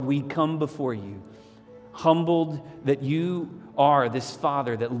We come before you, humbled that you are this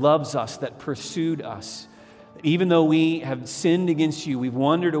Father that loves us, that pursued us. Even though we have sinned against you, we've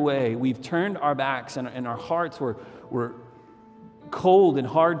wandered away, we've turned our backs, and our hearts were cold and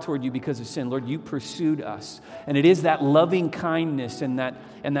hard toward you because of sin. Lord, you pursued us. And it is that loving kindness and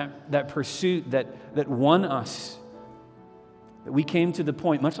that pursuit that won us. That we came to the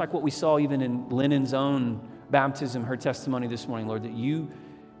point, much like what we saw even in Lennon's own baptism, her testimony this morning, Lord, that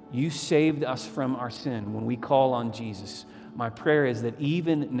you saved us from our sin when we call on Jesus. My prayer is that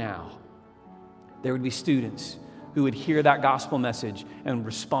even now, there would be students who would hear that gospel message and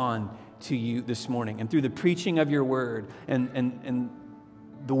respond to you this morning. And through the preaching of your word and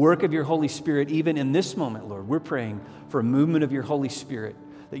the work of your Holy Spirit, even in this moment, Lord, we're praying for a movement of your Holy Spirit,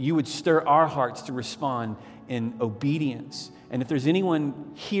 that you would stir our hearts to respond in obedience. And if there's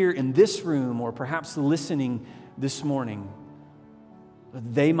anyone here in this room or perhaps listening this morning,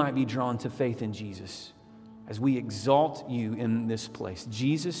 they might be drawn to faith in Jesus as we exalt you in this place.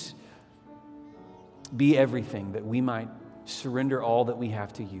 Jesus, be everything that we might surrender all that we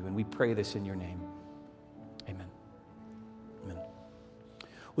have to you. And we pray this in your name. Amen. Amen.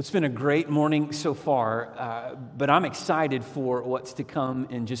 Well, it's been a great morning so far, but I'm excited for what's to come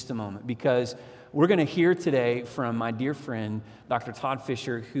in just a moment, because we're going to hear today from my dear friend, Dr. Todd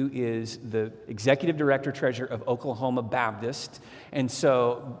Fisher, who is the Executive Director, Treasurer of Oklahoma Baptist. And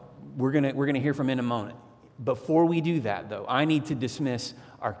so we're going to hear from him in a moment. Before we do that, though, I need to dismiss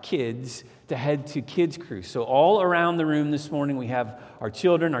our kids to head to Kids Crew. So all around the room this morning, we have our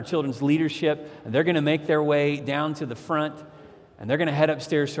children, our children's leadership, and they're going to make their way down to the front, and they're going to head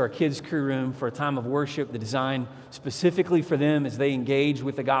upstairs to our Kids Crew room for a time of worship, designed specifically for them as they engage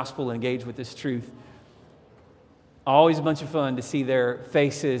with the gospel and engage with this truth. Always a bunch of fun to see their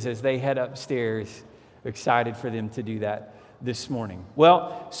faces as they head upstairs. Excited for them to do that this morning.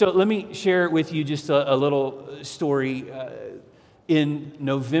 Well, so let me share with you just a little story. In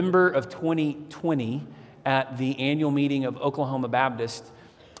November of 2020, at the annual meeting of Oklahoma Baptist,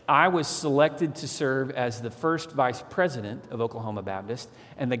 I was selected to serve as the first vice president of Oklahoma Baptist,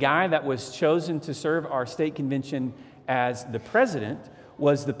 and the guy that was chosen to serve our state convention as the president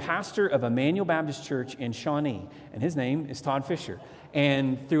was the pastor of Emmanuel Baptist Church in Shawnee, and his name is Todd Fisher.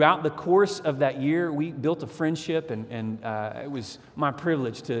 And throughout the course of that year, we built a friendship, and it was my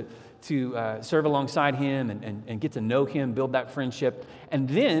privilege to serve alongside him and get to know him, build that friendship. And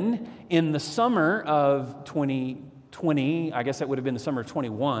then in the summer of 2020, I guess that would have been the summer of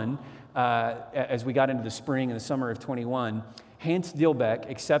 21, as we got into the spring and the summer of 21, Hans Dilbeck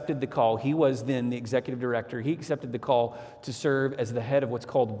accepted the call. He was then the executive director. He accepted the call to serve as the head of what's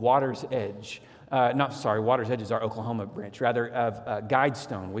called Water's Edge. Water's Edge is our Oklahoma branch, rather, of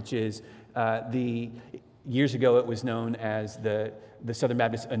Guidestone, which is years ago it was known as the Southern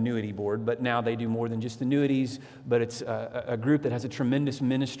Baptist Annuity Board, but now they do more than just annuities, but it's a group that has a tremendous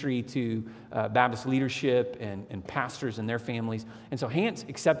ministry to Baptist leadership and pastors and their families. And so Hans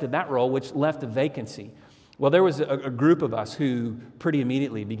accepted that role, which left a vacancy. Well, there was a group of us who pretty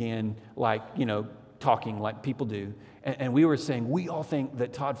immediately began talking like people do. And we were saying, we all think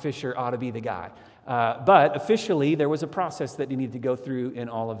that Todd Fisher ought to be the guy. But officially, there was a process that you needed to go through in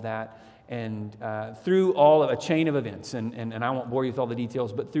all of that. And through all of a chain of events, and I won't bore you with all the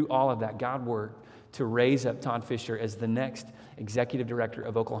details, but through all of that, God worked to raise up Todd Fisher as the next executive director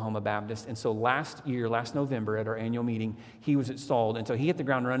of Oklahoma Baptist. And so last November at our annual meeting, he was installed. And so he hit the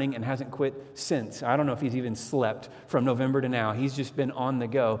ground running and hasn't quit since. I don't know if he's even slept from November to now. He's just been on the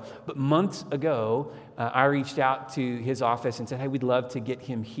go. But months ago, I reached out to his office and said, hey, we'd love to get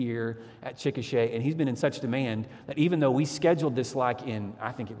him here at Chickasha. And he's been in such demand that even though we scheduled this in,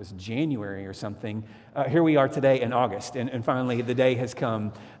 I think it was January or something, here we are today in August. And finally, the day has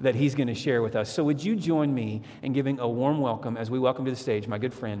come that he's going to share with us. So would you join me in giving a warm welcome as we welcome to the stage my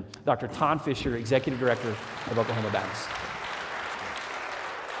good friend, Dr. Todd Fisher, Executive Director of Oklahoma Baptist.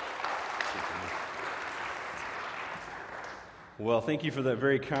 Well, thank you for that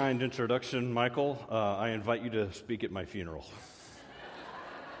very kind introduction, Michael. I invite you to speak at my funeral.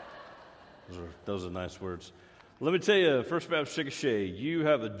 Those are nice words. Let me tell you, First Baptist Chickasha, you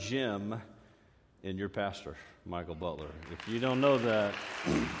have a gem in your pastor, Michael Butler. If you don't know that,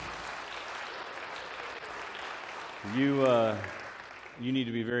 you need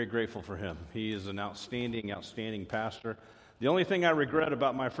to be very grateful for him. He is an outstanding pastor. The only thing I regret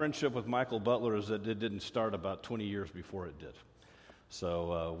about my friendship with Michael Butler is that it didn't start about 20 years before it did.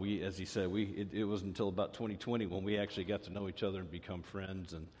 So as he said, it wasn't until about 2020 when we actually got to know each other and become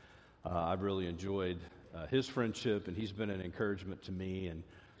friends. And I've really enjoyed his friendship, and he's been an encouragement to me. And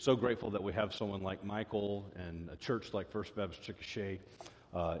so grateful that we have someone like Michael and a church like First Baptist Chickasha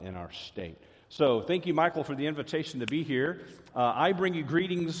in our state. So thank you, Michael, for the invitation to be here. I bring you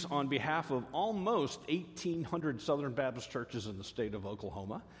greetings on behalf of almost 1,800 Southern Baptist churches in the state of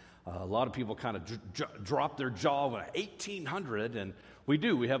Oklahoma. A lot of people kind of drop their jaw when 1,800, and we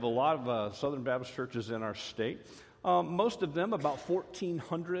do. We have a lot of Southern Baptist churches in our state. Most of them, about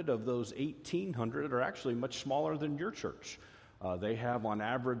 1,400 of those 1,800, are actually much smaller than your church. They have, on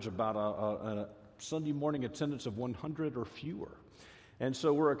average, about a Sunday morning attendance of 100 or fewer. And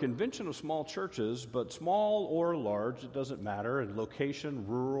so we're a convention of small churches, but small or large, it doesn't matter. And location,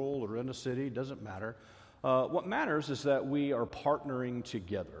 rural or in a city, doesn't matter. What matters is that we are partnering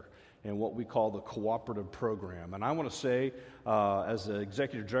together in what we call the cooperative program. And I want to say, as the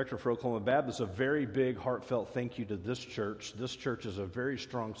executive director for Oklahoma Baptist, a very big, heartfelt thank you to this church. This church is a very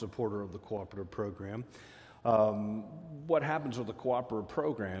strong supporter of the cooperative program. What happens with the cooperative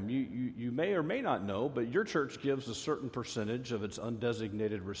program, you may or may not know, but your church gives a certain percentage of its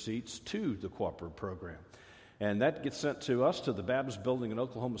undesignated receipts to the cooperative program. And that gets sent to us, to the Baptist building in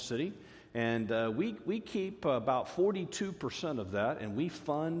Oklahoma City. And we keep about 42% of that, and we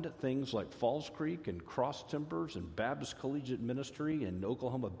fund things like Falls Creek and Cross Timbers and Baptist Collegiate Ministry and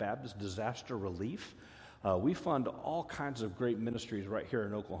Oklahoma Baptist Disaster Relief. We fund all kinds of great ministries right here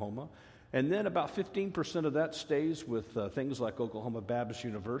in Oklahoma. And then about 15% of that stays with things like Oklahoma Baptist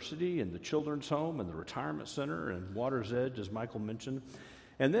University and the Children's Home and the Retirement Center and Water's Edge, as Michael mentioned.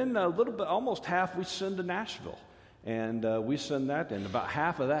 And then a little bit, almost half, we send to Nashville. And we send that, and about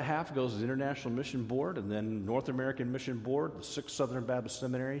half of that half goes to the International Mission Board, and then North American Mission Board, the 6 Southern Baptist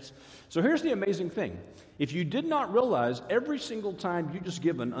seminaries. So here's the amazing thing. If you did not realize, every single time you just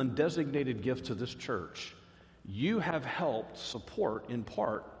give an undesignated gift to this church, you have helped support, in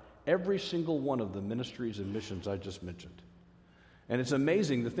part, every single one of the ministries and missions I just mentioned. And it's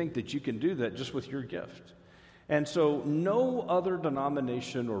amazing to think that you can do that just with your gift. And so no other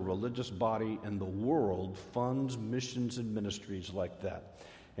denomination or religious body in the world funds missions and ministries like that.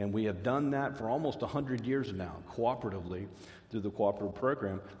 And we have done that for almost 100 years now, cooperatively, through the cooperative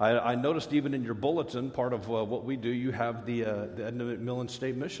program. I noticed even in your bulletin, part of what we do, you have the Edna McMillan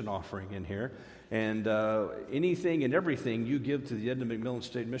State Mission offering in here. And anything and everything you give to the Edna McMillan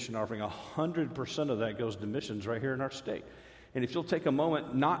State Mission offering, 100% of that goes to missions right here in our state. And if you'll take a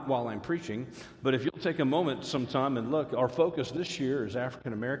moment, not while I'm preaching, but if you'll take a moment sometime and look, our focus this year is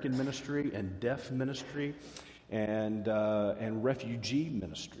African American ministry and deaf ministry and refugee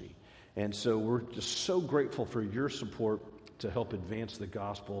ministry. And so we're just so grateful for your support to help advance the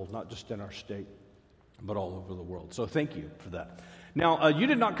gospel, not just in our state, but all over the world. So thank you for that. Now, you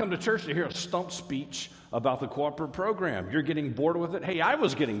did not come to church to hear a stump speech about the cooperative program. You're getting bored with it. Hey, I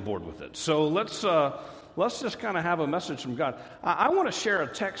was getting bored with it. So let's just kind of have a message from God. I want to share a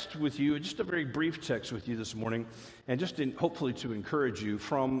text with you, just a very brief text with you this morning, and just hopefully to encourage you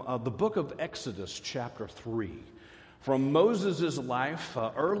from the book of Exodus, chapter 3. From Moses' life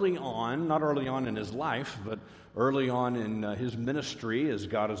early on, not early on in his life, but early on in his ministry, as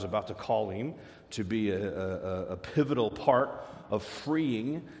God is about to call him to be a pivotal part of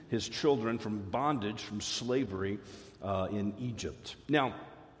freeing his children from bondage, from slavery in Egypt. Now,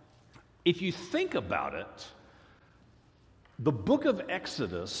 if you think about it, the book of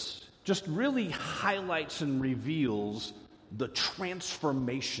Exodus just really highlights and reveals the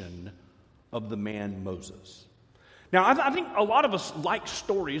transformation of the man Moses. Now, I think a lot of us like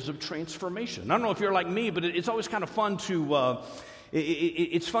stories of transformation. I don't know if you're like me, but it's always kind of fun to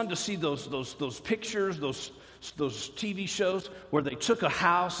it's fun to see those pictures, those TV shows where they took a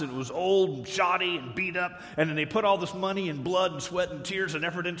house and it was old and shoddy and beat up, and then they put all this money and blood and sweat and tears and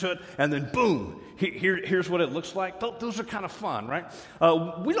effort into it, and then boom, here's what it looks like. Those are kind of fun, right?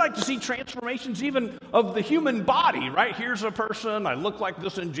 We like to see transformations even of the human body, right? Here's a person, I look like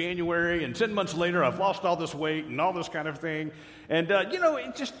this in January, and 10 months later I've lost all this weight and all this kind of thing. And,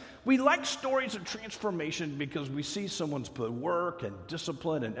 we like stories of transformation because we see someone's put work and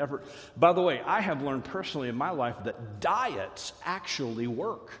discipline and effort. By the way, I have learned personally in my life that diets actually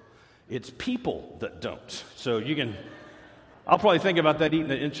work. It's people that don't. So I'll probably think about that eating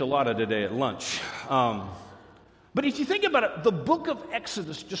an enchilada today at lunch. But if you think about it, the book of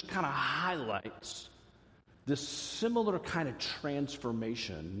Exodus just kind of highlights this similar kind of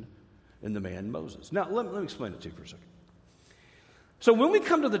transformation in the man Moses. Now, let me explain it to you for a second. So when we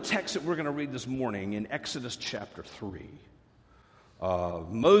come to the text that we're going to read this morning in Exodus chapter 3,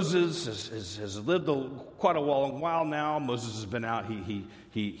 Moses has lived quite a while now. Moses has been out.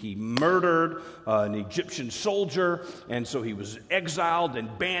 He murdered an Egyptian soldier, and so he was exiled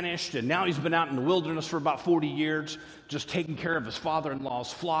and banished, and now he's been out in the wilderness for about 40 years, just taking care of his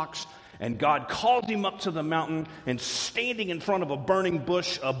father-in-law's flocks. And God calls him up to the mountain, and standing in front of a burning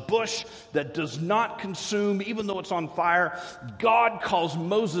bush, a bush that does not consume, even though it's on fire, God calls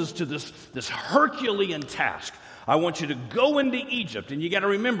Moses to this Herculean task. I want you to go into Egypt. And you got to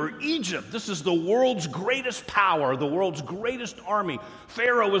remember, Egypt, this is the world's greatest power, the world's greatest army.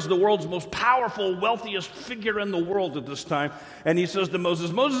 Pharaoh is the world's most powerful, wealthiest figure in the world at this time. And he says to Moses,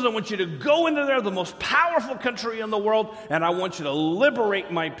 I want you to go into there, the most powerful country in the world, and I want you to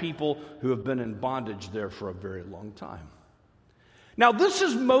liberate my people who have been in bondage there for a very long time. Now, this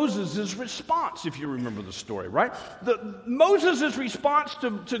is Moses' response, if you remember the story, right? Moses' response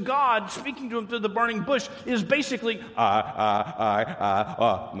to God, speaking to him through the burning bush, is basically,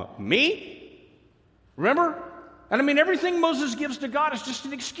 me? Remember? And I mean, everything Moses gives to God is just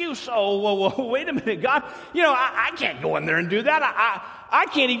an excuse. Oh, wait a minute, God. I can't go in there and do that. I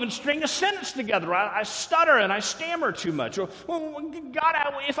can't even string a sentence together. I stutter and I stammer too much. Or, God,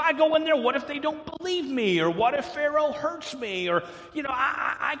 if I go in there, what if they don't believe me? Or what if Pharaoh hurts me? Or,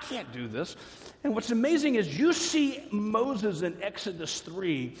 I can't do this. And what's amazing is you see Moses in Exodus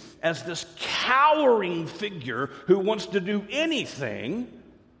 3 as this cowering figure who wants to do anything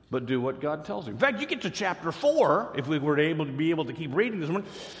but do what God tells him. In fact, you get to chapter 4, if we were able to keep reading this morning,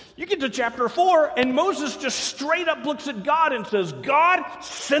 you get to chapter 4, and Moses just straight up looks at God and says, God,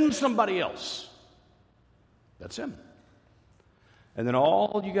 send somebody else. That's him. And then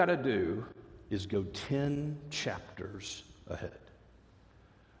all you got to do is go 10 chapters ahead.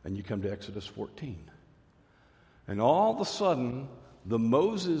 And you come to Exodus 14. And all of a sudden, the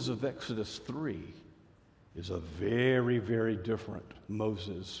Moses of Exodus 3 is a very, very different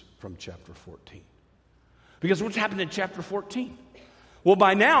Moses from chapter 14. Because what's happened in chapter 14? Well,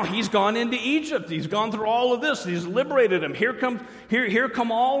 by now, he's gone into Egypt. He's gone through all of this. He's liberated them. Here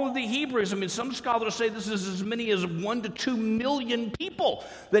come all of the Hebrews. I mean, some scholars say this is as many as 1 to 2 million people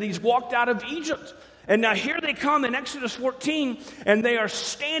that he's walked out of Egypt. And now here they come in Exodus 14, and they are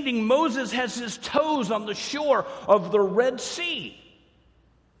standing. Moses has his toes on the shore of the Red Sea.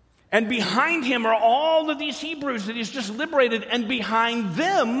 And behind him are all of these Hebrews that he's just liberated. And behind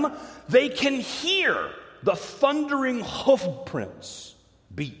them, they can hear the thundering hoof prints,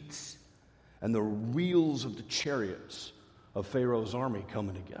 beats, and the wheels of the chariots of Pharaoh's army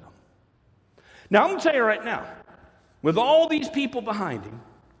coming to get him. Now, I'm going to tell you right now, with all these people behind him,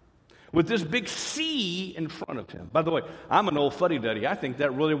 with this big sea in front of him. By the way, I'm an old fuddy-duddy. I think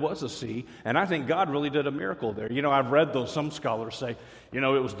that really was a sea, and I think God really did a miracle there. I've read those. Some scholars say, it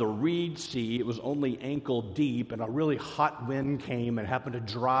was the Reed Sea. It was only ankle deep, and a really hot wind came and happened to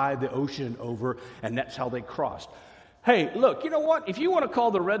drive the ocean over, and that's how they crossed. Hey, look, you know what? If you want to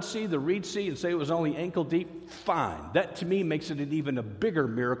call the Red Sea the Reed Sea and say it was only ankle deep, fine. That, to me, makes it an even a bigger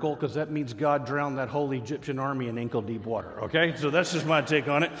miracle, because that means God drowned that whole Egyptian army in ankle deep water, okay? So that's just my take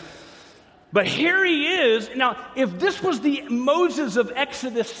on it. But here he is. Now, if this was the Moses of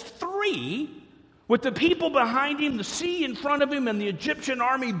Exodus 3, with the people behind him, the sea in front of him, and the Egyptian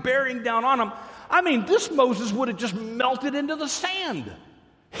army bearing down on him, I mean, this Moses would have just melted into the sand.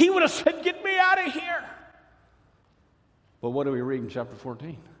 He would have said, get me out of here. But what do we read in chapter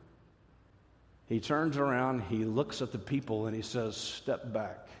 14? He turns around, he looks at the people, and he says, step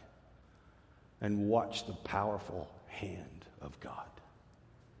back and watch the powerful hand of God.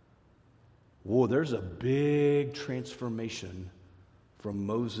 Whoa, there's a big transformation from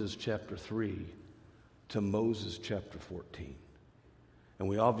Moses chapter 3 to Moses chapter 14. And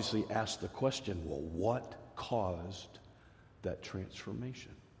we obviously ask the question, well, what caused that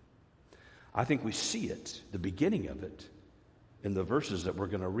transformation? I think we see it, the beginning of it, in the verses that we're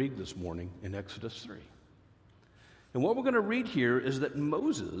going to read this morning in Exodus 3. And what we're going to read here is that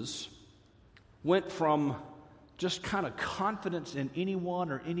Moses went from just kind of confidence in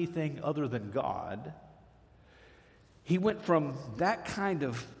anyone or anything other than God. He went from that kind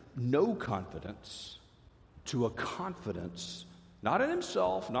of no confidence to a confidence, not in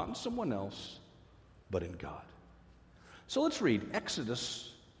himself, not in someone else, but in God. So let's read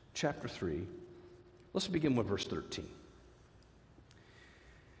Exodus chapter 3. Let's begin with verse 13.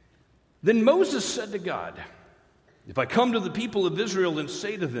 Then Moses said to God, if I come to the people of Israel and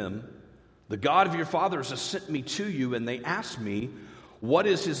say to them, the God of your fathers has sent me to you, and they ask me, what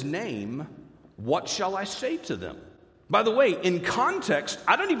is his name? What shall I say to them? By the way, in context,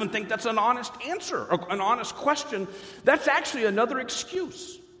 I don't even think that's an honest answer or an honest question. That's actually another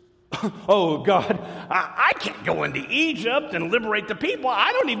excuse. Oh, God, I can't go into Egypt and liberate the people.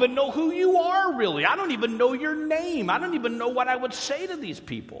 I don't even know who you are, really. I don't even know your name. I don't even know what I would say to these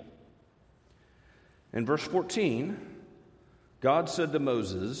people. In verse 14, God said to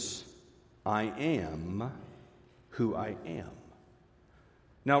Moses, I am who I am.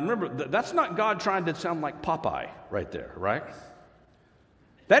 Now remember, that's not God trying to sound like Popeye right there, right?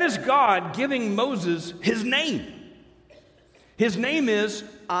 That is God giving Moses his name. His name is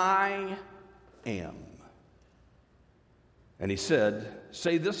I am. And he said,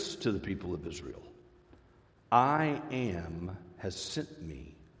 say this to the people of Israel. I am has sent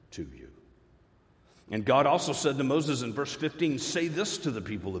me to you. And God also said to Moses in verse 15, say this to the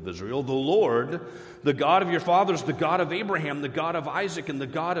people of Israel, the Lord, the God of your fathers, the God of Abraham, the God of Isaac, and the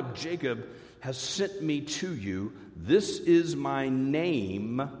God of Jacob has sent me to you. This is my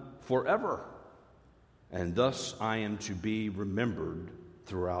name forever. And thus I am to be remembered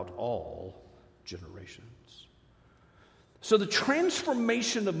throughout all generations. So the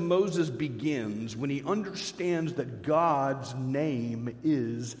transformation of Moses begins when he understands that God's name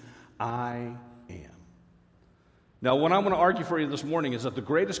is I am. Now, what I want to argue for you this morning is that the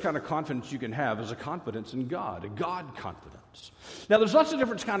greatest kind of confidence you can have is a confidence in God, a God confidence. Now, there's lots of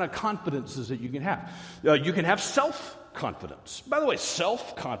different kind of confidences that you can have. You can have self-confidence. By the way,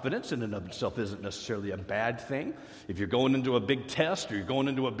 self-confidence in and of itself isn't necessarily a bad thing. If you're going into a big test or you're going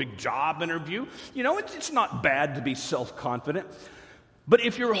into a big job interview, it's not bad to be self-confident. But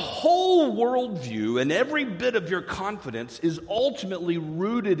if your whole worldview and every bit of your confidence is ultimately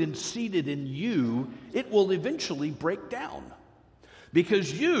rooted and seated in you, it will eventually break down.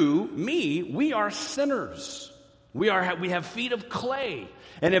 Because we are sinners. We have feet of clay.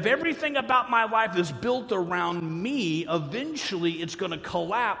 And if everything about my life is built around me, eventually it's going to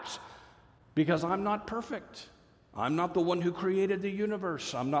collapse because I'm not perfect. I'm not the one who created the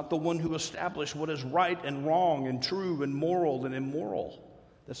universe. I'm not the one who established what is right and wrong and true and moral and immoral.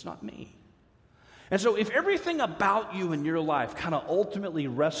 That's not me. And so if everything about you in your life kind of ultimately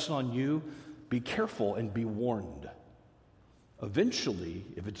rests on you, be careful and be warned. Eventually,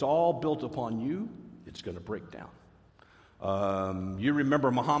 if it's all built upon you, it's going to break down. You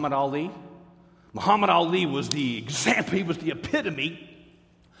remember Muhammad Ali? Muhammad Ali was the example, he was the epitome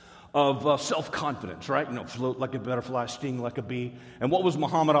of self-confidence, right? Float like a butterfly, sting like a bee. And what was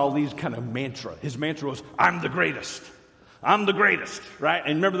Muhammad Ali's kind of mantra? His mantra was, I'm the greatest. I'm the greatest, right?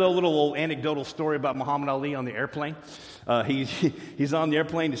 And remember the little anecdotal story about Muhammad Ali on the airplane? He's on the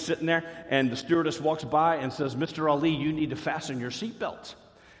airplane, he's sitting there, and the stewardess walks by and says, Mr. Ali, you need to fasten your seatbelt.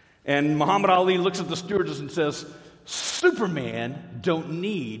 And Muhammad Ali looks at the stewardess and says, Superman don't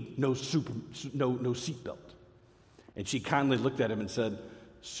need no seatbelt. And she kindly looked at him and said,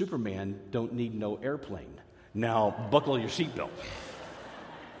 Superman don't need no airplane. Now buckle your seatbelt.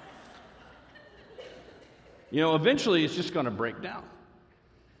 Eventually it's just going to break down.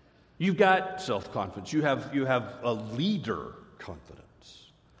 You've got self-confidence. You have a leader confidence.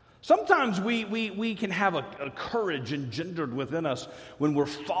 Sometimes we can have a courage engendered within us when we're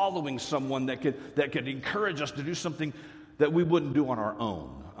following someone that could encourage us to do something that we wouldn't do on our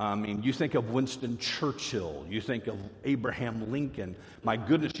own. I mean, you think of Winston Churchill, you think of Abraham Lincoln. My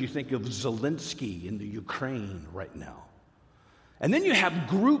goodness, you think of Zelensky in the Ukraine right now. And then you have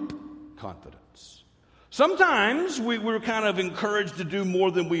group confidence. Sometimes we're kind of encouraged to do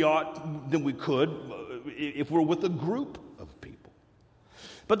more than we could if we're with a group of people.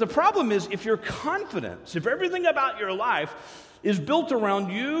 But the problem is, if your confidence, if everything about your life is built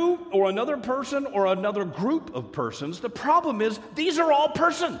around you or another person or another group of persons, the problem is these are all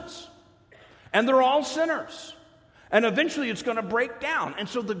persons and they're all sinners. And eventually it's going to break down. And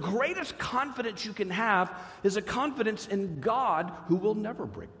so the greatest confidence you can have is a confidence in God who will never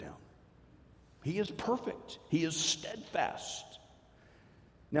break down. He is perfect. He is steadfast.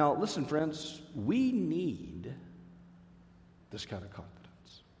 Now, listen, friends, we need this kind of confidence.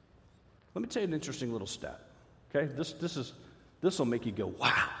 Let me tell you an interesting little stat. Okay, this will make you go,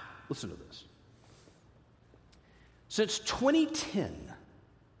 wow. Listen to this. Since 2010,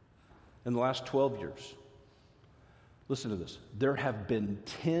 in the last 12 years, listen to this. There have been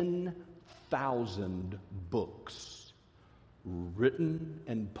 10,000 books written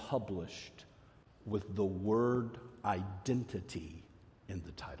and published with the word identity in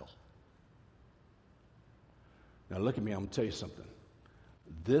the title. Now look at me, I'm going to tell you something.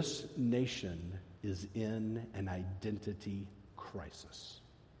 This nation is in an identity crisis.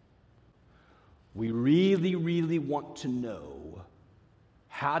 We really, really want to know,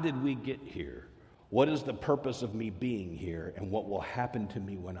 how did we get here? What is the purpose of me being here? And what will happen to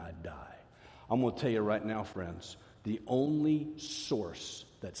me when I die? I'm going to tell you right now, friends, the only source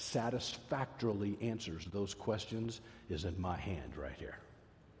that satisfactorily answers those questions is in my hand right here.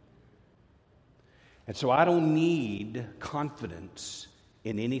 And so I don't need confidence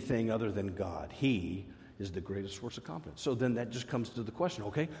in anything other than God. He is the greatest source of confidence. So then that just comes to the question,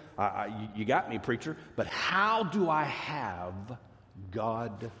 okay, you got me, preacher, but how do I have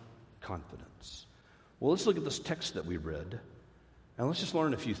God confidence. Well, let's look at this text that we read, and let's just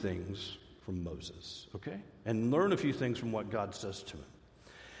learn a few things from Moses, okay? And learn a few things from what God says to him.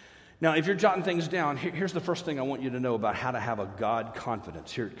 Now, if you're jotting things down, here's the first thing I want you to know about how to have a God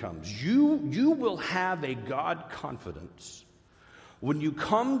confidence. Here it comes. You will have a God confidence when you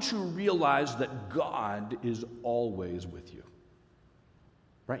come to realize that God is always with you.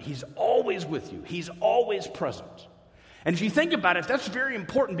 Right? He's always with you. He's always present. And if you think about it, that's very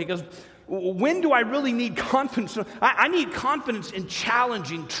important, because when do I really need confidence? I need confidence in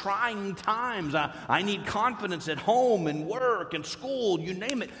challenging, trying times. I need confidence at home and work and school, you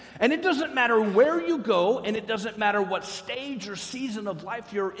name it. And it doesn't matter where you go, and it doesn't matter what stage or season of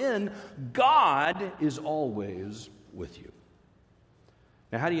life you're in, God is always with you.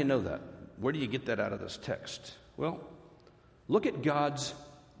 Now, how do you know that? Where do you get that out of this text? Well, look at God's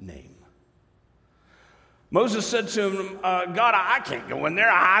name. Moses said to him, God, I can't go in there.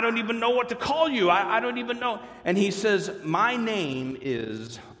 I don't even know what to call you. I don't even know. And he says, my name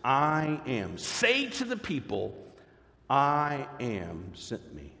is I Am. Say to the people, I Am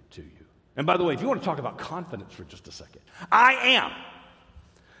sent me to you. And by the way, if you want to talk about confidence for just a second, I am.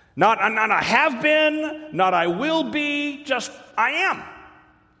 Not I have been, not I will be, just I am.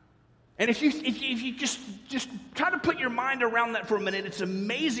 And if you just try to put your mind around that for a minute, it's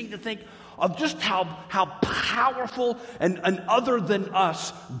amazing to think of just how powerful and other than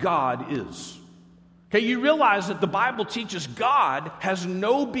us God is. Okay, you realize that the Bible teaches God has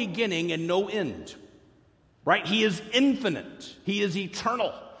no beginning and no end. Right? He is infinite. He is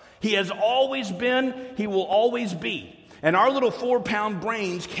eternal. He has always been. He will always be. And our little 4-pound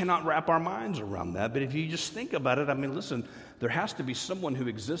brains cannot wrap our minds around that. But if you just think about it, I mean, listen, there has to be someone who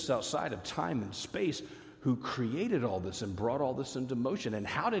exists outside of time and space who created all this and brought all this into motion. And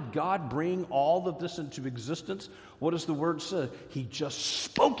how did God bring all of this into existence? What does the word say? He just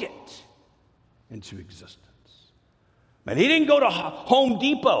spoke it into existence. And he didn't go to Home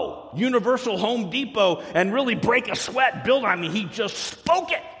Depot, Universal Home Depot, and really break a sweat, build on me. He just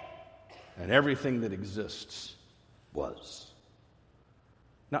spoke it. And everything that exists was.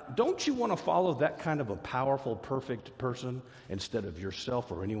 Now, don't you want to follow that kind of a powerful, perfect person instead of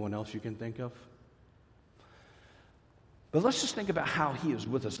yourself or anyone else you can think of? But let's just think about how he is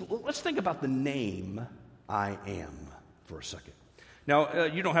with us. Let's think about the name I Am for a second. Now,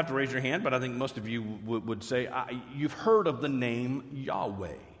 you don't have to raise your hand, but I think most of you would say, you've heard of the name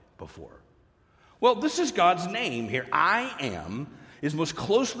Yahweh before. Well, this is God's name here. I Am is most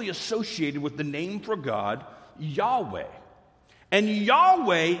closely associated with the name for God, Yahweh. And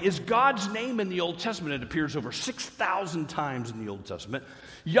Yahweh is God's name in the Old Testament. It appears over 6,000 times in the Old Testament.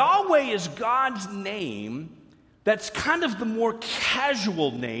 Yahweh is God's name that's kind of the more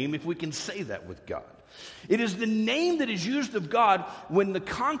casual name, if we can say that with God. It is the name that is used of God when the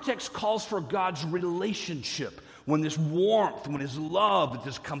context calls for God's relationship, when there's warmth, when there's love, when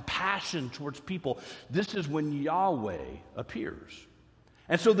there's compassion towards people. This is when Yahweh appears.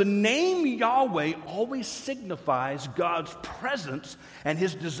 And so the name Yahweh always signifies God's presence and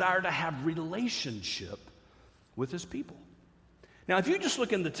his desire to have relationship with his people. Now, if you just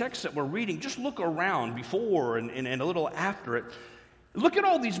look in the text that we're reading, just look around before and a little after it. Look at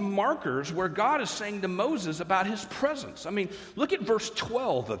all these markers where God is saying to Moses about his presence. I mean, look at verse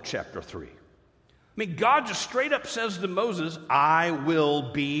 12 of chapter 3. I mean, God just straight up says to Moses, I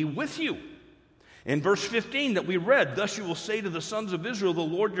will be with you. In verse 15 that we read, thus you will say to the sons of Israel, the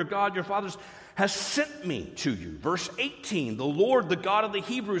Lord your God, your fathers, has sent me to you. Verse 18, the Lord, the God of the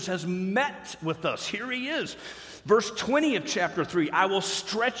Hebrews, has met with us. Here he is. Verse 20 of chapter 3, I will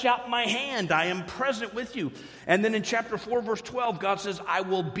stretch out my hand. I am present with you. And then in chapter 4, verse 12, God says, I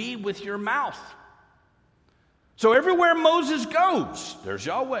will be with your mouth. So everywhere Moses goes, there's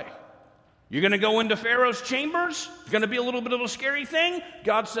Yahweh. You're going to go into Pharaoh's chambers? It's going to be a little bit of a scary thing?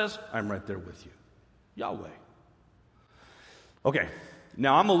 God says, I'm right there with you. Yahweh. Okay,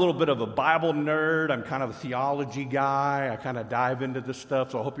 now I'm a little bit of a Bible nerd. I'm kind of a theology guy. I kind of dive into this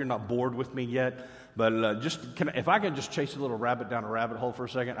stuff, so I hope you're not bored with me yet. But if I can just chase a little rabbit down a rabbit hole for a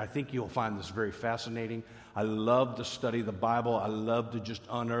second, I think you'll find this very fascinating. I love to study the Bible. I love to just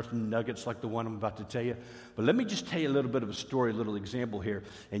unearth nuggets like the one I'm about to tell you. But let me just tell you a little bit of a story, a little example here.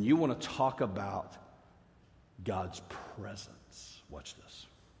 And you want to talk about God's presence. Watch this.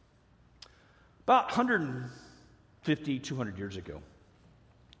 About 150, 200 years ago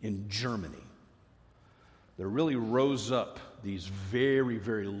in Germany, there really rose up these very,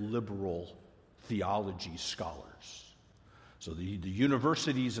 very liberal theology scholars. So the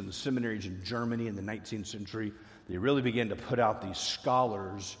universities and the seminaries in Germany in the 19th century, they really began to put out these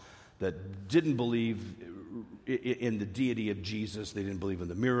scholars that didn't believe in the deity of Jesus. They didn't believe in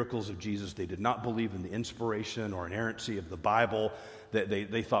the miracles of Jesus. They did not believe in the inspiration or inerrancy of the Bible.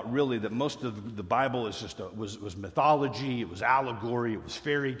 They thought really that most of the Bible is just was mythology, it was allegory, it was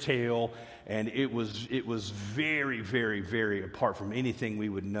fairy tale, and it was very, very, very apart from anything we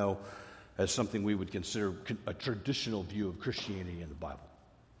would know as something we would consider a traditional view of Christianity in the Bible.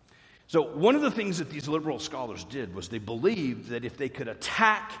 So one of the things that these liberal scholars did was they believed that if they could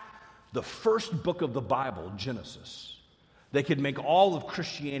attack the first book of the Bible, Genesis, they could make all of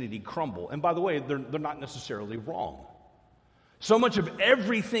Christianity crumble. And by the way, they're not necessarily wrong. So much of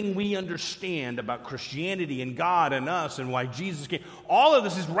everything we understand about Christianity and God and us and why Jesus came, all of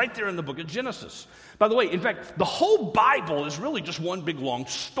this is right there in the book of Genesis. By the way, in fact, the whole Bible is really just one big long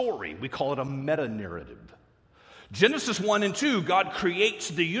story. We call it a meta-narrative. Genesis 1 and 2, God creates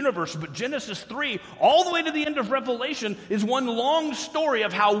the universe, but Genesis 3, all the way to the end of Revelation, is one long story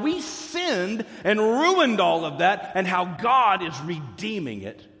of how we sinned and ruined all of that and how God is redeeming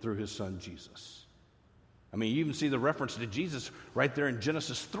it through his son Jesus. I mean, you even see the reference to Jesus right there in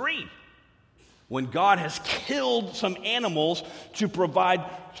Genesis 3, when God has killed some animals to provide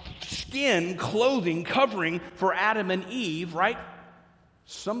skin, clothing, covering for Adam and Eve, right?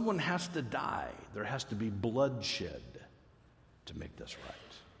 Someone has to die. There has to be bloodshed to make this right.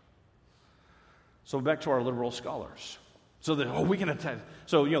 So back to our liberal scholars. So that we can attack.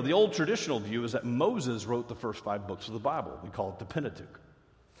 So the old traditional view is that Moses wrote the first 5 books of the Bible. We call it the Pentateuch.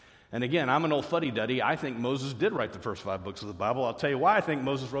 And again, I'm an old fuddy-duddy. I think Moses did write the first 5 books of the Bible. I'll tell you why I think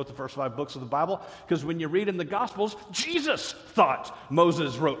Moses wrote the first 5 books of the Bible. Because when you read in the Gospels, Jesus thought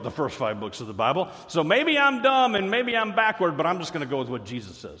Moses wrote the first 5 books of the Bible. So maybe I'm dumb and maybe I'm backward, but I'm just going to go with what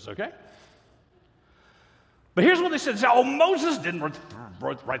Jesus says, okay? But here's what they said. Oh, Moses didn't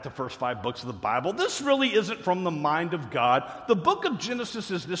write the first 5 books of the Bible. This really isn't from the mind of God. The book of Genesis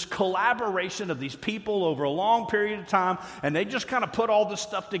is this collaboration of these people over a long period of time, and they just kind of put all this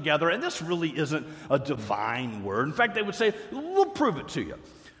stuff together, and this really isn't a divine word. In fact, they would say, we'll prove it to you.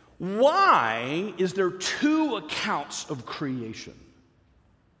 Why is there 2 accounts of creation?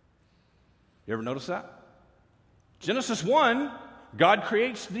 You ever notice that? Genesis 1, God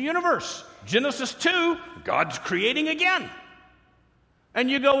creates the universe. Genesis 2, God's creating again. And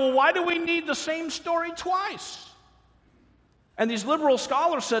you go, well, why do we need the same story twice? And these liberal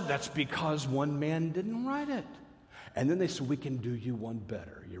scholars said, that's because one man didn't write it. And then they said, we can do you one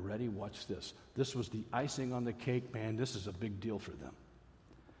better. You ready? Watch this. This was the icing on the cake. Man, this is a big deal for them.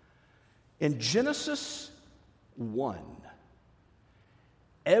 In Genesis 1,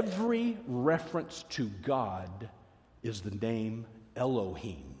 every reference to God is the name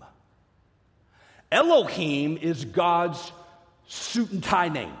Elohim. Elohim is God's suit and tie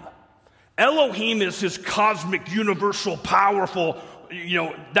name. Elohim is his cosmic, universal, powerful,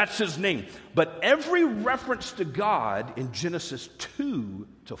 that's his name. But every reference to God in Genesis 2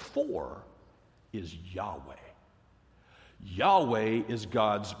 to 4 is Yahweh. Yahweh is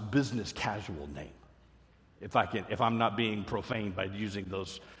God's business casual name, if I'm not being profane by using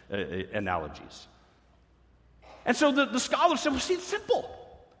those analogies. And so the scholars said, well, see, it's simple.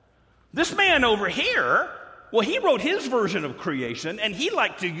 This man over here, well, he wrote his version of creation, and he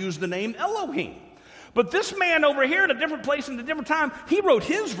liked to use the name Elohim. But this man over here at a different place and a different time, he wrote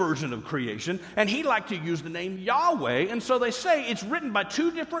his version of creation, and he liked to use the name Yahweh. And so they say it's written by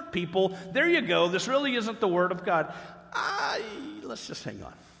 2 different people. There you go. This really isn't the word of God. Let's just hang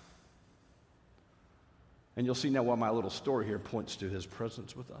on. And you'll see now why my little story here points to his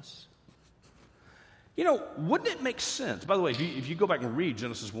presence with us. Wouldn't it make sense? By the way, if you go back and read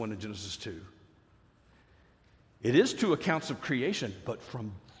Genesis 1 and Genesis 2, it is 2 accounts of creation, but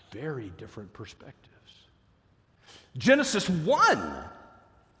from very different perspectives. Genesis 1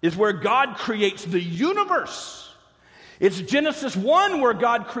 is where God creates the universe. It's Genesis 1 where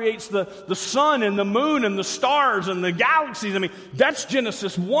God creates the sun and the moon and the stars and the galaxies. I mean, that's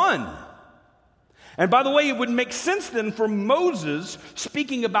Genesis 1. And by the way, it would make sense then for Moses,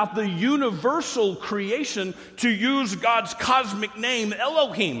 speaking about the universal creation, to use God's cosmic name,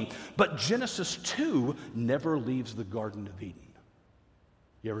 Elohim. But Genesis 2 never leaves the Garden of Eden.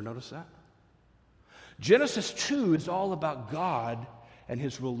 You ever notice that? Genesis 2 is all about God and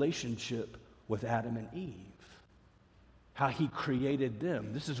his relationship with Adam and Eve. How he created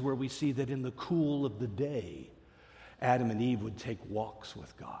them. This is where we see that in the cool of the day, Adam and Eve would take walks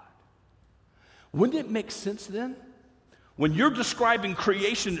with God. Wouldn't it make sense then? When you're describing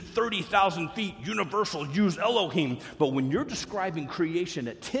creation at 30,000 feet, universal, use Elohim. But when you're describing creation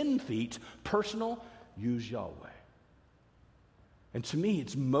at 10 feet, personal, use Yahweh. And to me,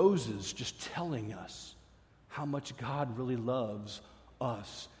 it's Moses just telling us how much God really loves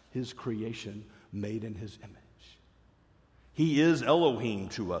us, his creation, made in his image. He is Elohim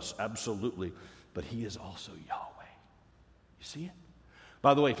to us, absolutely, but he is also Yahweh. You see it?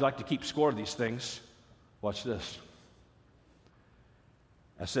 By the way, if you'd like to keep score of these things, watch this.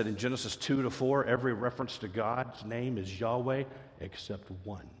 I said in Genesis 2-4, every reference to God's name is Yahweh except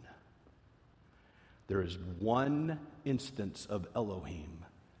one. There is one instance of Elohim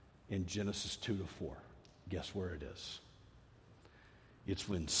in Genesis 2-4. Guess where it is? It's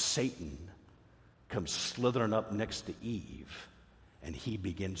when Satan comes slithering up next to Eve and he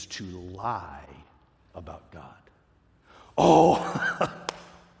begins to lie about God. Oh,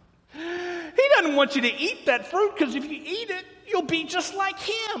 he doesn't want you to eat that fruit because if you eat it, you'll be just like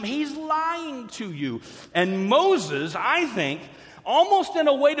him. He's lying to you. And Moses, I think, almost in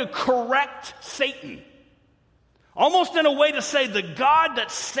a way to correct Satan, almost in a way to say the God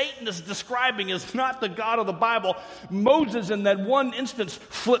that Satan is describing is not the God of the Bible, Moses in that one instance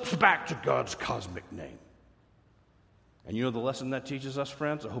flips back to God's cosmic name. And you know the lesson that teaches us,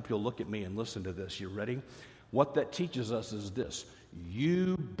 friends? I hope you'll look at me and listen to this. You ready? What that teaches us is this.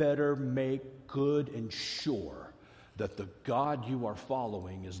 You better make good and sure that the God you are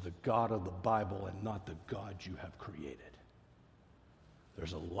following is the God of the Bible and not the God you have created.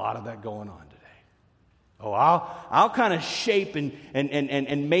 There's a lot of that going on today. Oh, I'll kind of shape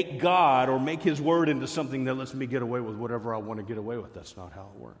and make God or make his word into something that lets me get away with whatever I want to get away with. That's not how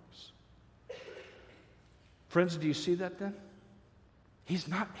it works. Friends, do you see that then? He's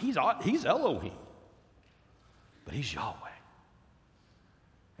Elohim, but he's Yahweh.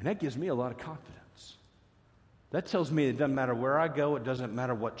 And that gives me a lot of confidence. That tells me it doesn't matter where I go, it doesn't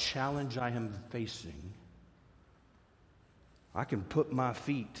matter what challenge I am facing. I can put my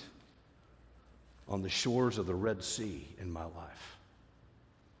feet on the shores of the Red Sea in my life.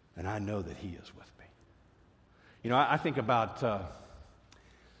 And I know that he is with me. You know, I think about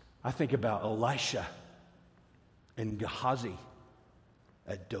Elisha and Gehazi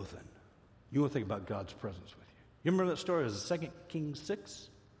at Dothan. You want to think about God's presence with you. You remember that story? It was 2 Kings 6.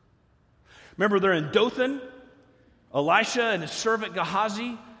 Remember they're in Dothan, Elisha and his servant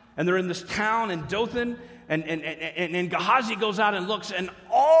Gehazi, and they're in this town in Dothan, and Gehazi goes out and looks, and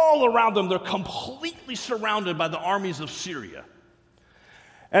all around them they're completely surrounded by the armies of Syria.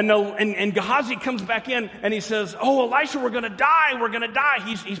 And Gehazi comes back in and he says, "Oh, Elisha, we're going to die.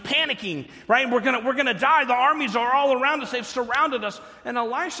 He's panicking, right? We're going to die. The armies are all around us. They've surrounded us." And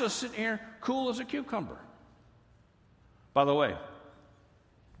Elisha's sitting here cool as a cucumber. By the way,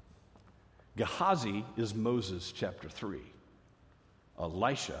 Gehazi is Moses chapter 3.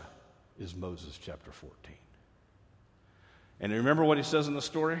 Elisha is Moses chapter 14. And remember what he says in the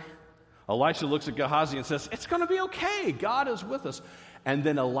story? Elisha looks at Gehazi and says, "It's going to be okay. God is with us." And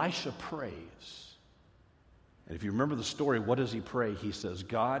then Elisha prays. And if you remember the story, what does he pray? He says,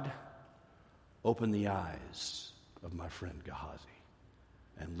 "God, open the eyes of my friend Gehazi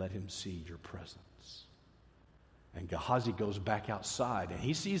and let him see your presence." And Gehazi goes back outside and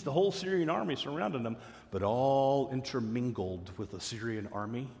he sees the whole Syrian army surrounding him, but all intermingled with the Syrian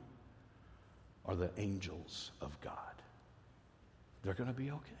army are the angels of God. They're going to be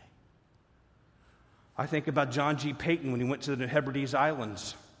okay. I think about John G. Paton when he went to the Hebrides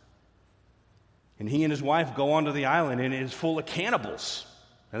Islands. And he and his wife go onto the island and it is full of cannibals.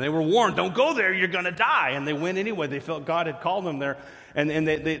 And they were warned, "Don't go there, you're going to die." And they went anyway. They felt God had called them there. And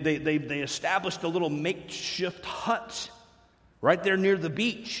they established a little makeshift hut right there near the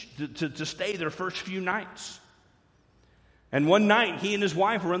beach to stay their first few nights. And one night, he and his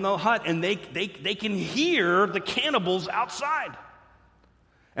wife were in the hut, and they can hear the cannibals outside.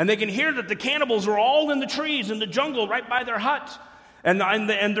 And they can hear that the cannibals are all in the trees in the jungle right by their hut. And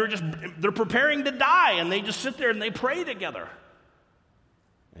they're preparing to die, and they just sit there and they pray together.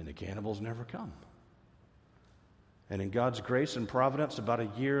 And the cannibals never come. And in God's grace and providence, about a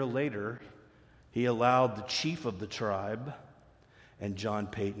year later, he allowed the chief of the tribe and John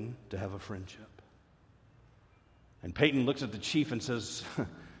Paton to have a friendship. And Paton looks at the chief and says,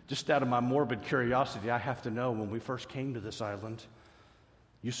 "Just out of my morbid curiosity, I have to know, when we first came to this island,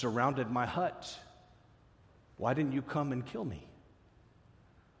 you surrounded my hut. Why didn't you come and kill me?"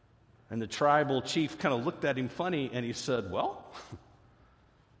 And the tribal chief kind of looked at him funny and he said, "Well,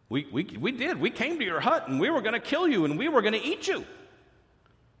 we did. We came to your hut and we were going to kill you and we were going to eat you.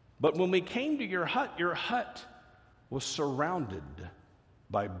 But when we came to your hut was surrounded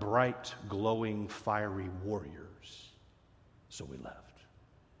by bright, glowing, fiery warriors. So we left."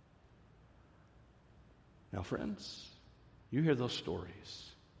 Now, friends, you hear those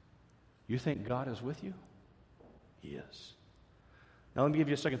stories. You think God is with you? He is. Now, let me give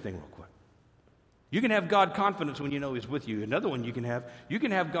you a second thing real quick. You can have God confidence when you know he's with you. Another one you can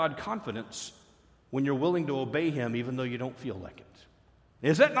have God confidence when you're willing to obey him even though you don't feel like it.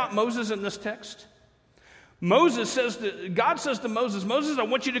 Is that not Moses in this text? God says to Moses, Moses, I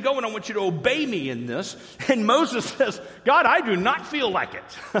want you to go and I want you to obey me in this. And Moses says, God, I do not feel like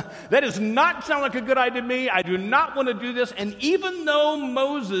it. That does not sound like a good idea to me. I do not want to do this. And even though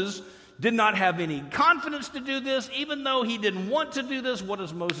Moses did not have any confidence to do this, even though he didn't want to do this, what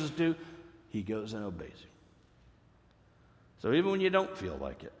does Moses do? He goes and obeys him. So even when you don't feel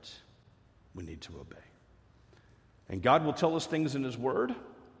like it, we need to obey. And God will tell us things in his word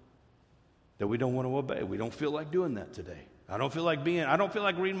that we don't want to obey. We don't feel like doing that today. I don't feel like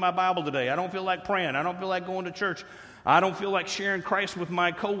reading my Bible today. I don't feel like praying. I don't feel like going to church. I don't feel like sharing Christ with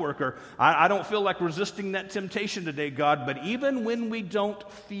my coworker. I don't feel like resisting that temptation today, God. But even when we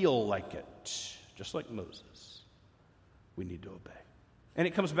don't feel like it, just like Moses, we need to obey. And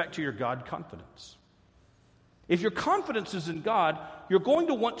it comes back to your God confidence. If your confidence is in God, you're going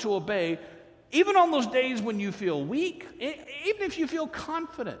to want to obey even on those days when you feel weak, even if you feel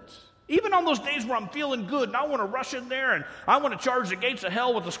confident. Even on those days where I'm feeling good and I want to rush in there and I want to charge the gates of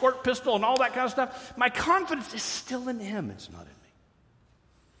hell with a squirt pistol and all that kind of stuff, my confidence is still in him. It's not in me.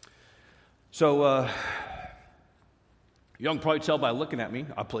 So, you can probably tell by looking at me,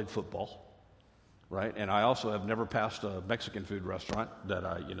 I played football, right? And I also have never passed a Mexican food restaurant that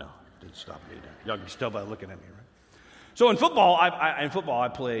didn't stop me. Y'all can tell by looking at me, right? So in football, I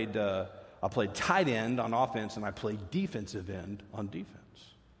played tight end on offense and I played defensive end on defense.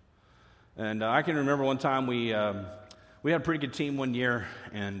 And I can remember one time we had a pretty good team one year,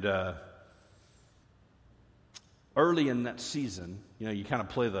 and early in that season, you kind of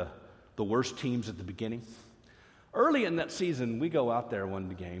play the worst teams at the beginning. Early in that season, we go out there one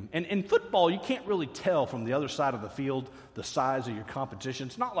game, and in football, you can't really tell from the other side of the field the size of your competition.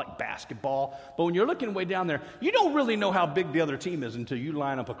 It's not like basketball, but when you're looking way down there, you don't really know how big the other team is until you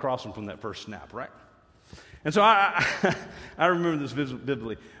line up across them from that first snap, right? And so I remember this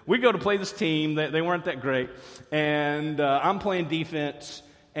vividly. We go to play this team. They weren't that great. And I'm playing defense.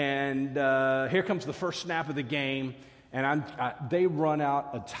 And here comes the first snap of the game. And they run out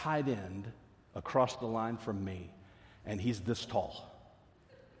a tight end across the line from me. And he's this tall.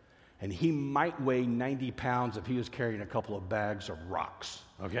 And he might weigh 90 pounds if he was carrying a couple of bags of rocks.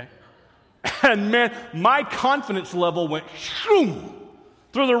 Okay? And man, my confidence level went shoom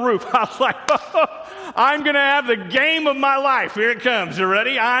through the roof. I was like, I'm going to have the game of my life. Here it comes. You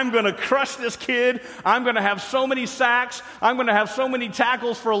ready? I'm going to crush this kid. I'm going to have so many sacks. I'm going to have so many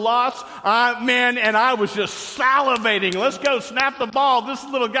tackles for loss. And I was just salivating. Let's go snap the ball. This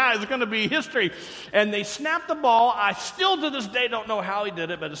little guy is going to be history. And they snapped the ball. I still to this day don't know how he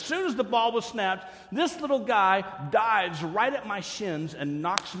did it, but as soon as the ball was snapped, this little guy dives right at my shins and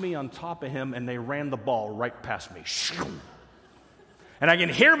knocks me on top of him, and they ran the ball right past me. And I can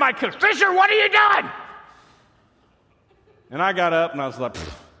hear my coach, Fisher, what are you doing? And I got up and I was like,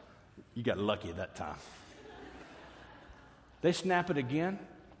 you got lucky at that time. They snap it again.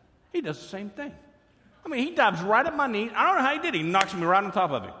 He does the same thing. He dives right at my knee. I don't know how he did it. He knocks me right on top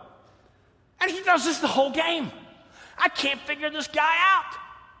of him. And he does this the whole game. I can't figure this guy out.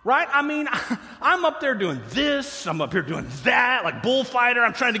 Right? I'm up there doing this. I'm up here doing that, like bullfighter.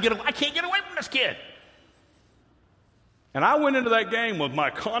 I'm trying to get away. I can't get away from this kid. And I went into that game with my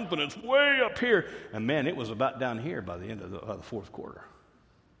confidence way up here. And man, it was about down here by the end of the fourth quarter.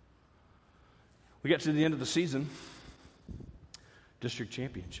 We got to the end of the season, district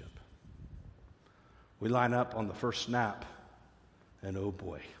championship. We line up on the first snap, and oh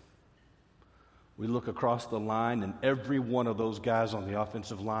boy. We look across the line, and every one of those guys on the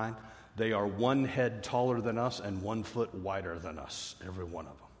offensive line, they are 1 head taller than us and 1 foot wider than us, every one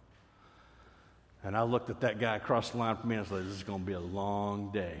of them. And I looked at that guy across the line from me and I was like, this is going to be a long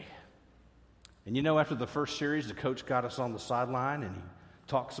day. And after the first series, the coach got us on the sideline and he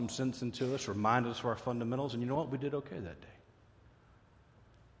talked some sense into us, reminded us of our fundamentals, and you know what? We did okay that day.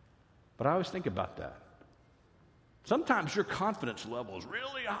 But I always think about that. Sometimes your confidence level is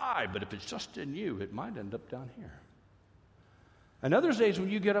really high, but if it's just in you, it might end up down here. And other days when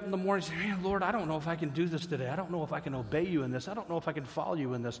you get up in the morning and say, man, Lord, I don't know if I can do this today. I don't know if I can obey you in this. I don't know if I can follow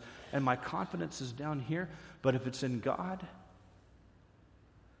you in this. And my confidence is down here. But if it's in God,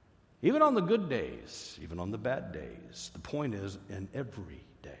 even on the good days, even on the bad days, the point is in every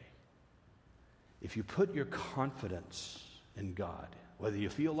day. If you put your confidence in God, whether you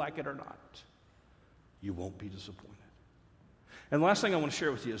feel like it or not, you won't be disappointed. And the last thing I want to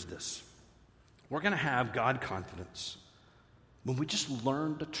share with you is this. We're going to have God confidence when we just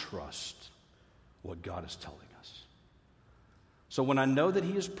learn to trust what God is telling us. So when I know that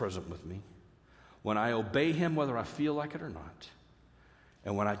He is present with me, when I obey Him whether I feel like it or not,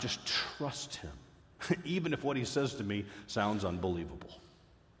 and when I just trust Him even if what he says to me sounds unbelievable.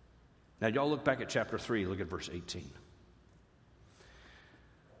 Now, y'all look back at chapter 3, look at verse 18.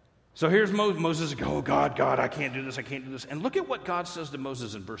 So here's Moses, oh, God, I can't do this, I can't do this. And look at what God says to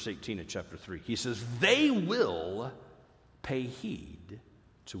Moses in verse 18 of chapter 3. He says, they will pay heed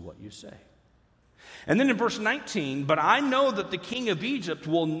to what you say. And then in verse 19, but I know that the king of Egypt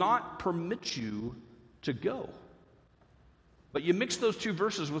will not permit you to go. But you mix those two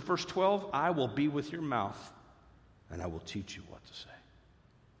verses with verse 12, I will be with your mouth and I will teach you what to say.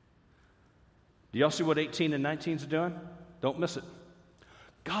 Do y'all see what 18 and 19 is doing? Don't miss it.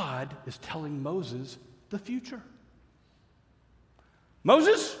 God is telling Moses the future.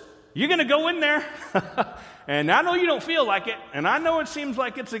 Moses, you're going to go in there. And I know you don't feel like it. And I know it seems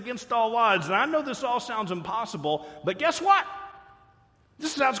like it's against all odds. And I know this all sounds impossible. But guess what?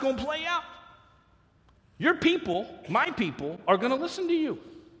 This is how it's going to play out. Your people, my people, are going to listen to you.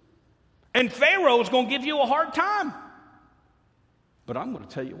 And Pharaoh is going to give you a hard time. But I'm going to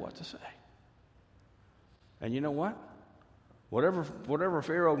tell you what to say. And you know what? Whatever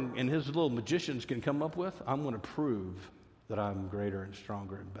Pharaoh and his little magicians can come up with, I'm going to prove that I'm greater and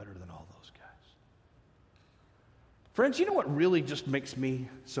stronger and better than all those guys. Friends, you know what really just makes me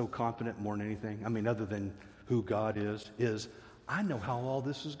so confident more than anything? I mean, other than who God is I know how all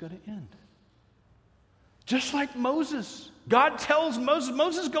this is going to end. Just like Moses. God tells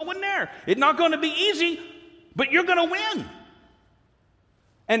Moses, go in there. It's not going to be easy, but you're going to win.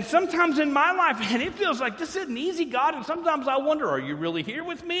 And sometimes in my life, man, it feels like this isn't easy, God. And sometimes I wonder, are you really here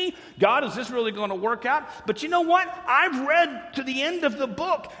with me? God, is this really going to work out? But you know what? I've read to the end of the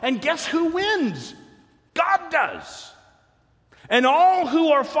book, and guess who wins? God does. And all who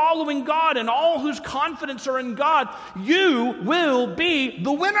are following God and all whose confidence are in God, you will be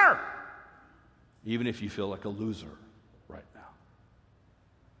the winner. Even if you feel like a loser right now.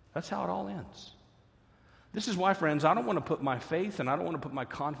 That's how it all ends. This is why, friends, I don't want to put my faith and I don't want to put my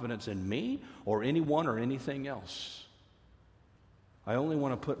confidence in me or anyone or anything else. I only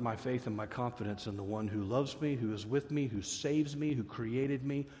want to put my faith and my confidence in the one who loves me, who is with me, who saves me, who created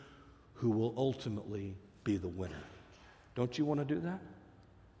me, who will ultimately be the winner. Don't you want to do that?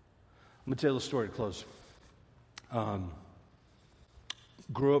 I'm going to tell you the story to close.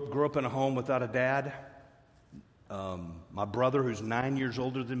 Grew up in a home without a dad. My brother, who's 9 years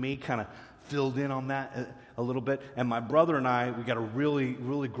older than me, kind of filled in on that a little bit. And my brother and I, we got a really,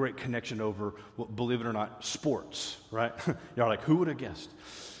 really great connection over, believe it or not, sports, right? You're like, who would have guessed?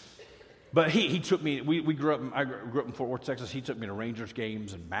 But he took me, I grew up in Fort Worth, Texas. He took me to Rangers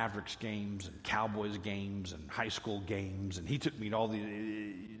games and Mavericks games and Cowboys games and high school games. And he took me to all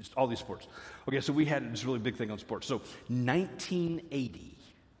these sports. Okay, so we had this really big thing on sports. So 1980,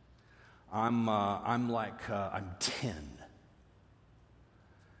 I'm 10.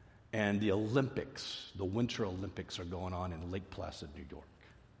 And the Olympics, the Winter Olympics, are going on in Lake Placid, New York.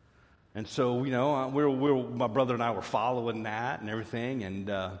 And so, you know, my brother and I were following that and everything. And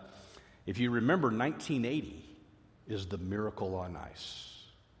if you remember, 1980 is the Miracle on Ice,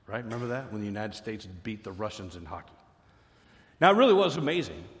 right? Remember that? When the United States beat the Russians in hockey. Now, it really was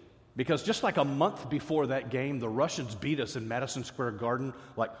amazing because just like a month before that game, the Russians beat us in Madison Square Garden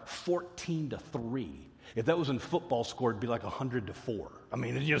like 14-3. If that was in football score, it'd be like 100-4. I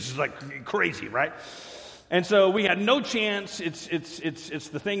mean, it's just like crazy, right? And so we had no chance. It's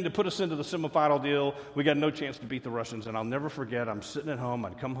the thing to put us into the semifinal deal. We got no chance to beat the Russians. And I'll never forget, I'm sitting at home.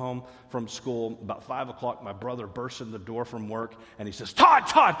 I'd come home from school. About 5 o'clock, my brother bursts in the door from work, and he says,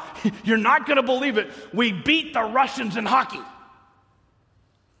 Todd, you're not going to believe it. We beat the Russians in hockey.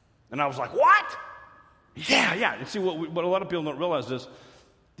 And I was like, what? Yeah. And see, what a lot of people don't realize is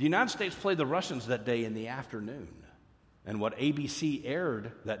the United States played the Russians that day in the afternoon. And what ABC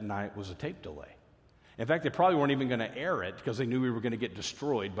aired that night was a tape delay. In fact, they probably weren't even going to air it because they knew we were going to get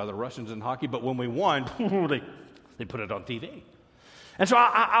destroyed by the Russians in hockey. But when we won, they put it on TV. And so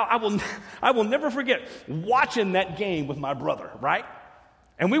I will never forget watching that game with my brother, right?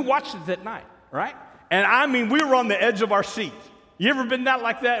 And we watched it that night, right? And I mean, we were on the edge of our seat. You ever been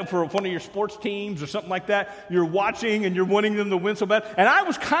like that for one of your sports teams or something like that? You're watching and you're wanting them to win so bad. And I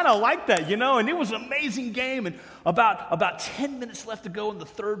was kind of like that, you know, and it was an amazing game. And about 10 minutes left to go in the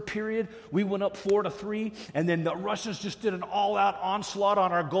third period, we went up 4-3. And then the Russians just did an all-out onslaught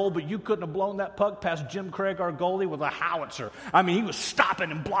on our goal, but you couldn't have blown that puck past Jim Craig, our goalie, with a howitzer. I mean, he was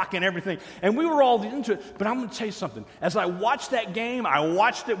stopping and blocking everything. And we were all into it. But I'm going to tell you something. As I watched that game, I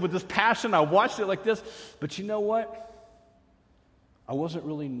watched it with this passion. I watched it like this. But you know what? I wasn't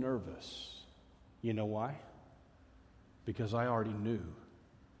really nervous. You know why? Because I already knew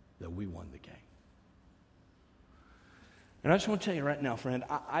that we won the game. And I just want to tell you right now, friend,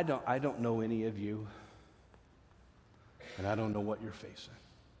 I don't know any of you, and I don't know what you're facing.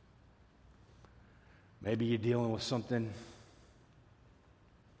 Maybe you're dealing with something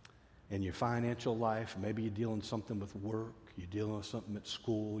in your financial life. Maybe you're dealing with something with work. You're dealing with something at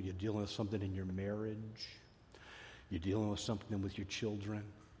school. You're dealing with something in your marriage. You're dealing with something with your children.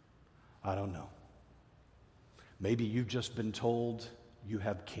 I don't know. Maybe you've just been told you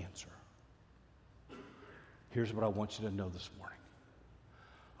have cancer. Here's what I want you to know this morning.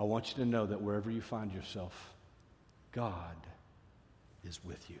 I want you to know that wherever you find yourself, God is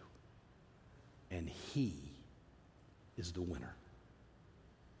with you. And He is the winner.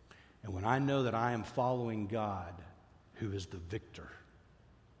 And when I know that I am following God, who is the victor,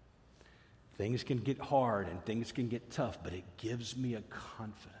 things can get hard and things can get tough, but it gives me a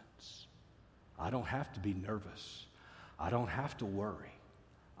confidence. I don't have to be nervous. I don't have to worry.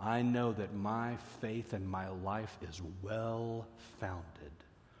 I know that my faith and my life is well founded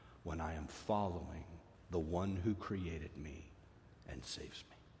when I am following the one who created me and saves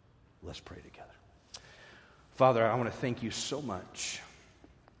me. Let's pray together. Father, I want to thank you so much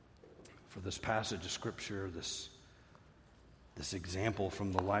for this passage of Scripture, this example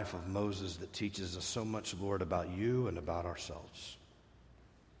from the life of Moses that teaches us so much, Lord, about you and about ourselves.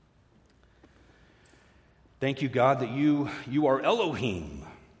 Thank you, God, that you are Elohim.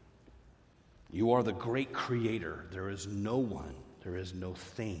 You are the great creator. There is no one, there is no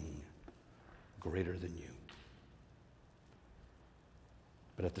thing greater than you.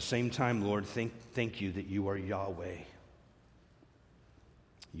 But at the same time, Lord, thank you that you are Yahweh.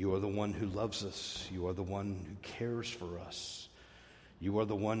 You are the one who loves us. You are the one who cares for us. You are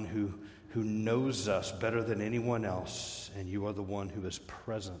the one who knows us better than anyone else. And you are the one who is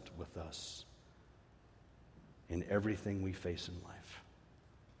present with us in everything we face in life.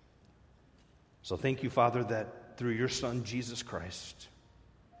 So thank you, Father, that through your Son, Jesus Christ,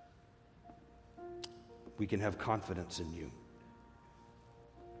 we can have confidence in you.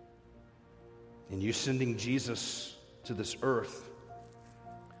 In you sending Jesus to this earth,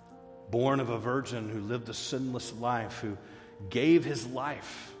 born of a virgin who lived a sinless life, who gave his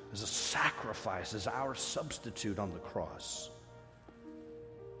life as a sacrifice, as our substitute on the cross.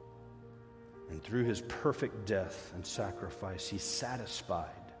 And through his perfect death and sacrifice, he satisfied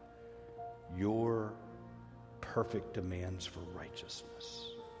your perfect demands for righteousness.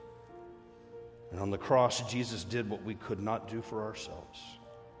 And on the cross, Jesus did what we could not do for ourselves.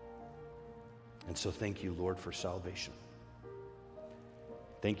 And so thank you, Lord, for salvation.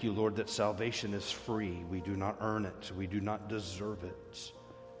 Thank you, Lord, that salvation is free. We do not earn it. We do not deserve it.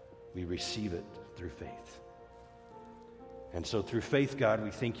 We receive it through faith. And so through faith, God,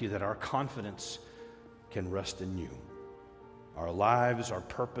 we thank you that our confidence can rest in you. Our lives, our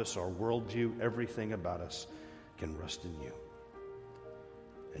purpose, our worldview, everything about us can rest in you.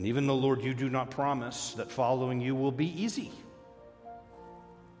 And even though, Lord, you do not promise that following you will be easy,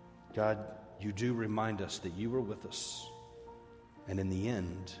 God, you do remind us that you are with us. And in the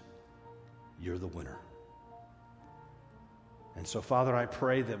end, you're the winner. And so, Father, I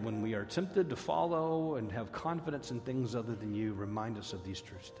pray that when we are tempted to follow and have confidence in things other than you, remind us of these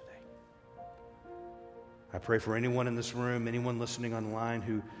truths today. I pray for anyone in this room, anyone listening online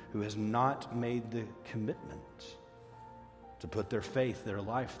who has not made the commitment to put their faith, their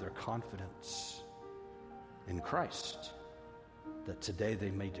life, their confidence in Christ, that today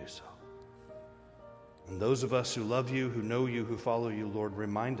they may do so. And those of us who love you, who know you, who follow you, Lord,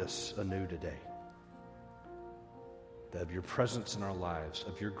 remind us anew today that of your presence in our lives,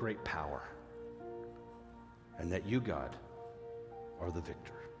 of your great power, and that you, God, are the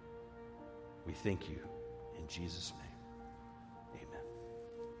victor. We thank you in Jesus' name. Amen.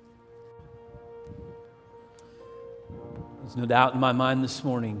 There's no doubt in my mind this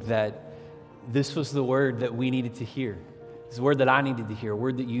morning that this was the word that we needed to hear. It's a word that I needed to hear, a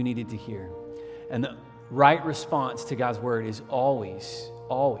word that you needed to hear. And the right response to God's word is always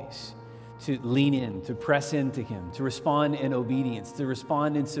to lean in, to press into Him, to respond in obedience, to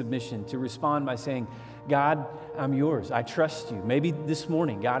respond in submission, to respond by saying, God, I'm yours. I trust you. Maybe this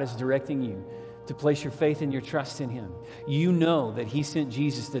morning God is directing you to place your faith and your trust in Him. You know that He sent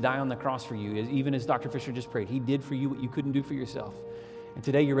Jesus to die on the cross for you, even as Dr. Fisher just prayed. He did for you what you couldn't do for yourself. And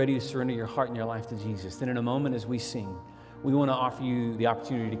today you're ready to surrender your heart and your life to Jesus. Then in a moment as we sing, we want to offer you the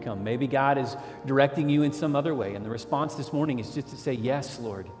opportunity to come. Maybe God is directing you in some other way, and the response this morning is just to say, yes,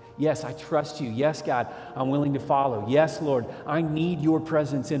 Lord. Yes, I trust you. Yes, God, I'm willing to follow. Yes, Lord, I need your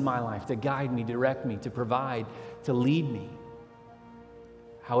presence in my life to guide me, direct me, to provide, to lead me.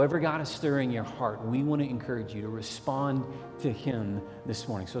 However God is stirring your heart, we want to encourage you to respond to Him this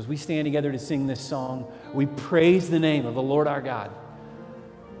morning. So as we stand together to sing this song, we praise the name of the Lord our God.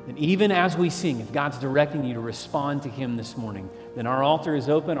 And even as we sing, if God's directing you to respond to Him this morning, then our altar is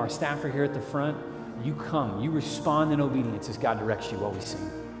open. Our staff are here at the front. You come. You respond in obedience as God directs you while we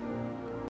sing.